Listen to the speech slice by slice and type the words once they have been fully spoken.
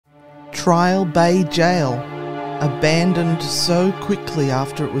Trial Bay Jail, abandoned so quickly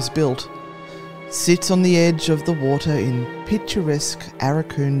after it was built, sits on the edge of the water in picturesque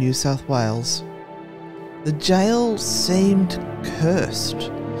Arakoon, New South Wales. The jail seemed cursed.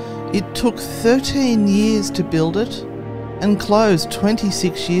 It took 13 years to build it and closed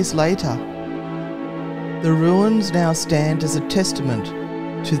 26 years later. The ruins now stand as a testament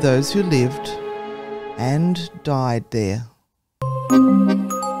to those who lived and died there.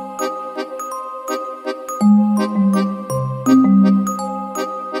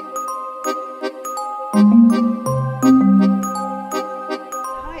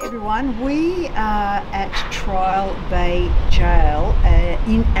 Hi everyone, we are at Trial Bay Jail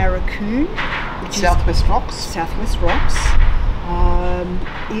in Arakoon, which Southwest Rocks. Southwest Rocks.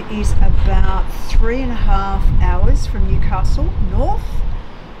 It is about 3.5 hours from Newcastle north,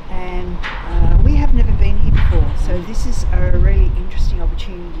 and we have never been here before, so this is a really interesting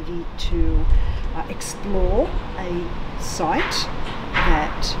opportunity to explore a site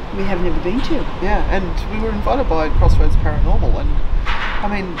that we have never been to. Yeah, and we were invited by Crossroads Paranormal, and I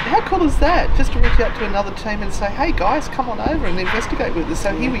mean, how cool is that? Just to reach out to another team and say, hey guys, come on over and investigate with us.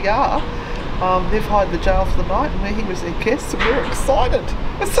 So here we are. They've hired the jail for the night and we're here as their guests and we're excited.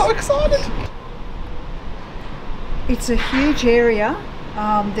 We're so excited. It's a huge area.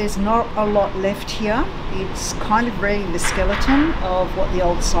 There's not a lot left here. It's kind of really the skeleton of what the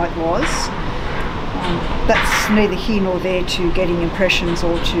old site was. That's neither here nor there to getting impressions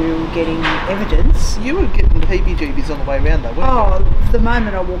or to getting evidence. You were getting the heebie-jeebies on the way around though, weren't you? The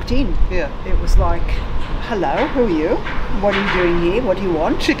moment I walked in, yeah, it was like, hello, who are you? What are you doing here? What do you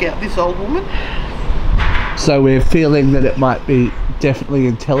want? Check out this old woman. So we're feeling that it might be definitely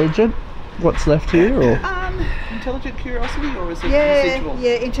intelligent, what's left here, or? Intelligent curiosity, or is it residual?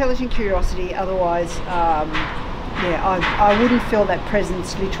 Yeah, intelligent curiosity. Otherwise, I wouldn't feel that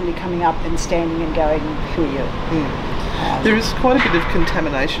presence literally coming up and standing and going, who are you? There is quite a bit of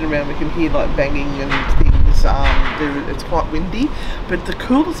contamination around. We can hear like banging and things. It's quite windy, but the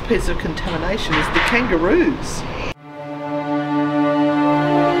coolest piece of contamination is the kangaroos.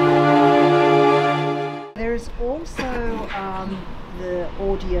 There is also the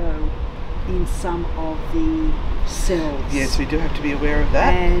audio in some of the cells. Yes, we do have to be aware of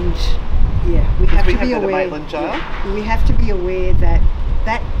that. And yeah, we have to be aware. Maitland Jail. We have to be aware that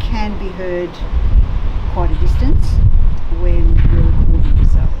that can be heard quite a distance when we're recording.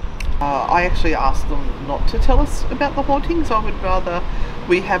 So I actually asked them not to tell us about the hauntings. I would rather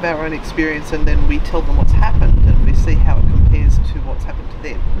we have our own experience and then we tell them what's happened and we see how it compares to what's happened to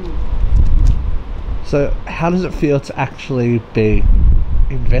them. So how does it feel to actually be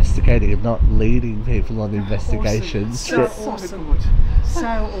investigating and not leading people on investigations? Awesome. So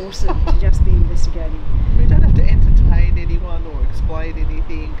awesome to just be investigating. We don't have to entertain anyone or explain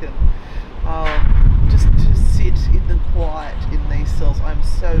anything, and just to sit in the quiet in these cells. I'm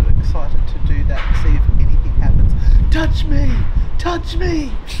so excited to do that and see if anything happens. Touch me! Touch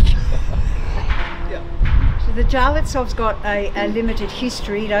me! Yeah. So the jail itself's got a limited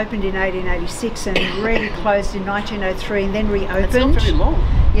history. It opened in 1886 and really closed in 1903 and then reopened. It's not very long.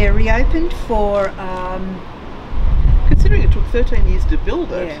 Yeah, reopened for... considering it took 13 years to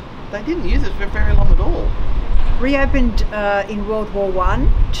build it, yeah, they didn't use it for very long at all. Reopened in World War I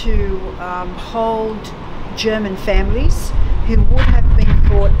to hold German families who would have been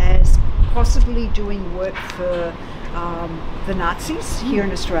thought as possibly doing work for the Nazis here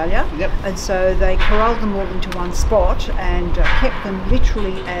in Australia. Yep. And so they corralled them all into one spot and kept them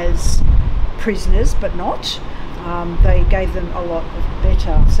literally as prisoners, but not. They gave them a lot of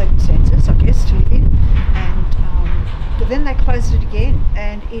better circumstances, I guess, to live in. And but then they closed it again,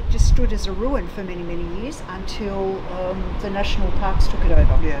 and it just stood as a ruin for many, many years until the national parks took it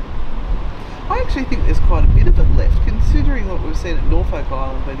over. Yeah. I actually think there's quite a bit of it left, considering what we've seen at Norfolk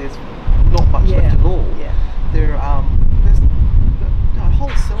Island, where there's not much left at all. Yeah. There's whole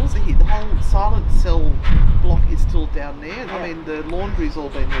cells are here. The whole silent cell block is still down there. Yeah. I mean, the laundry's all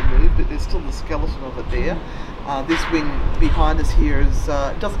been removed, but there's still the skeleton of it there. This wing behind us here is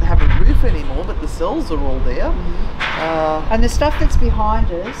doesn't have a roof anymore, but the cells are all there. And the stuff that's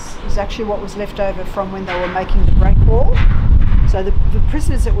behind us is actually what was left over from when they were making the break wall. So the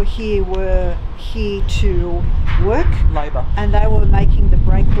prisoners that were here to work, labour, and they were making the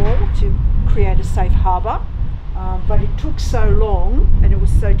break wall to create a safe harbour. But it took so long and it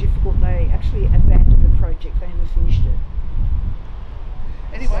was so difficult, they actually abandoned the project. They never finished it.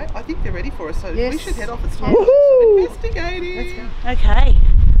 Anyway, I think they're ready for us, so yes, we should head off. It's time for some investigating. Let's go. Okay.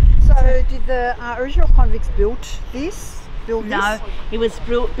 So did the original convicts build this? No, it was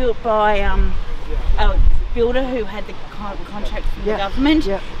built by builder who had the contract from the government.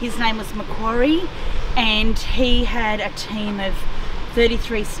 His name was Macquarie, and he had a team of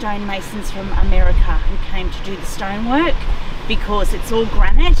 33 stonemasons from America who came to do the stonework, because it's all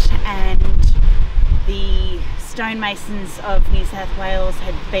granite, and the stonemasons of New South Wales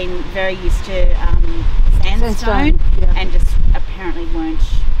had been very used to sandstone, and just apparently weren't.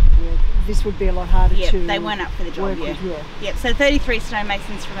 This would be a lot harder to. They weren't up for the job. Yeah. So 33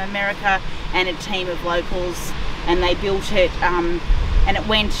 stonemasons from America and a team of locals, and they built it, and it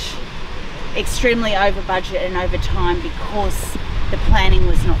went extremely over budget and over time, because the planning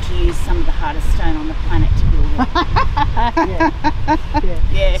was not to use some of the hardest stone on the planet to build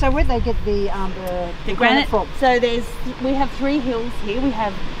it. So where'd they get the granite from? So we have 3 hills here. We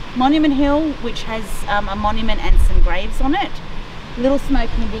have Monument Hill, which has a monument and some graves on it. Little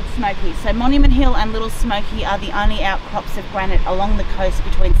Smoky and Big Smoky. So Monument Hill and Little Smoky are the only outcrops of granite along the coast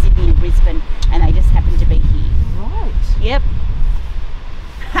between Sydney and Brisbane, and they just happen to be here. Right. Yep.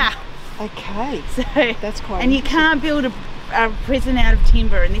 Ha! Okay. So that's quite. And you can't build a prison out of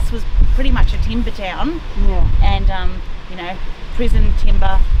timber, and this was pretty much a timber town. Yeah. And you know, prison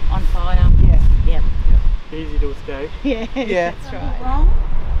timber on fire. Yeah. Easy to escape. Yeah. That's right. Wrong.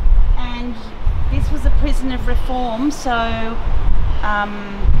 And this was a prison of reform, so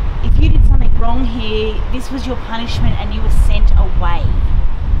if you did something wrong here, this was your punishment, and you were sent away.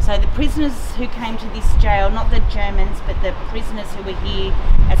 So the prisoners who came to this jail, not the Germans, but the prisoners who were here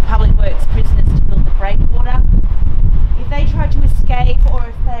as public works prisoners to build the breakwater, if they tried to escape, or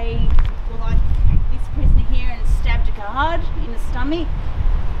if they were like this prisoner here and stabbed a guard in the stomach,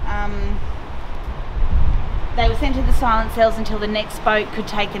 they were sent to the silent cells until the next boat could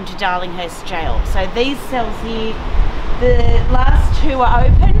take them to Darlinghurst Jail. So these cells here, the last 2 are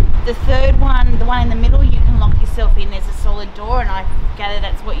open. The third one, the one in the middle, you can lock yourself in. There's a solid door, and I gather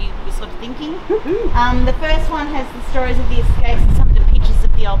that's what you were sort of thinking. The first one has the stories of the escapes and some of the pictures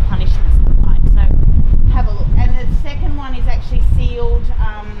of the old punishments and the like. So have a look. And the second one is actually sealed,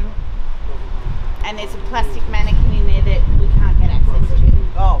 and there's a plastic mannequin in there that we can't get access to.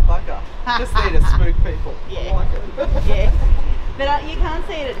 Oh, bugger. Just there to spook people. Yeah. I like it. Yeah. But you can't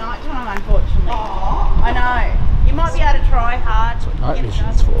see it at night time, unfortunately. Aww. I know. You might be able to try hard. Night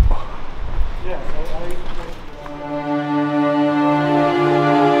vision's for. Yeah.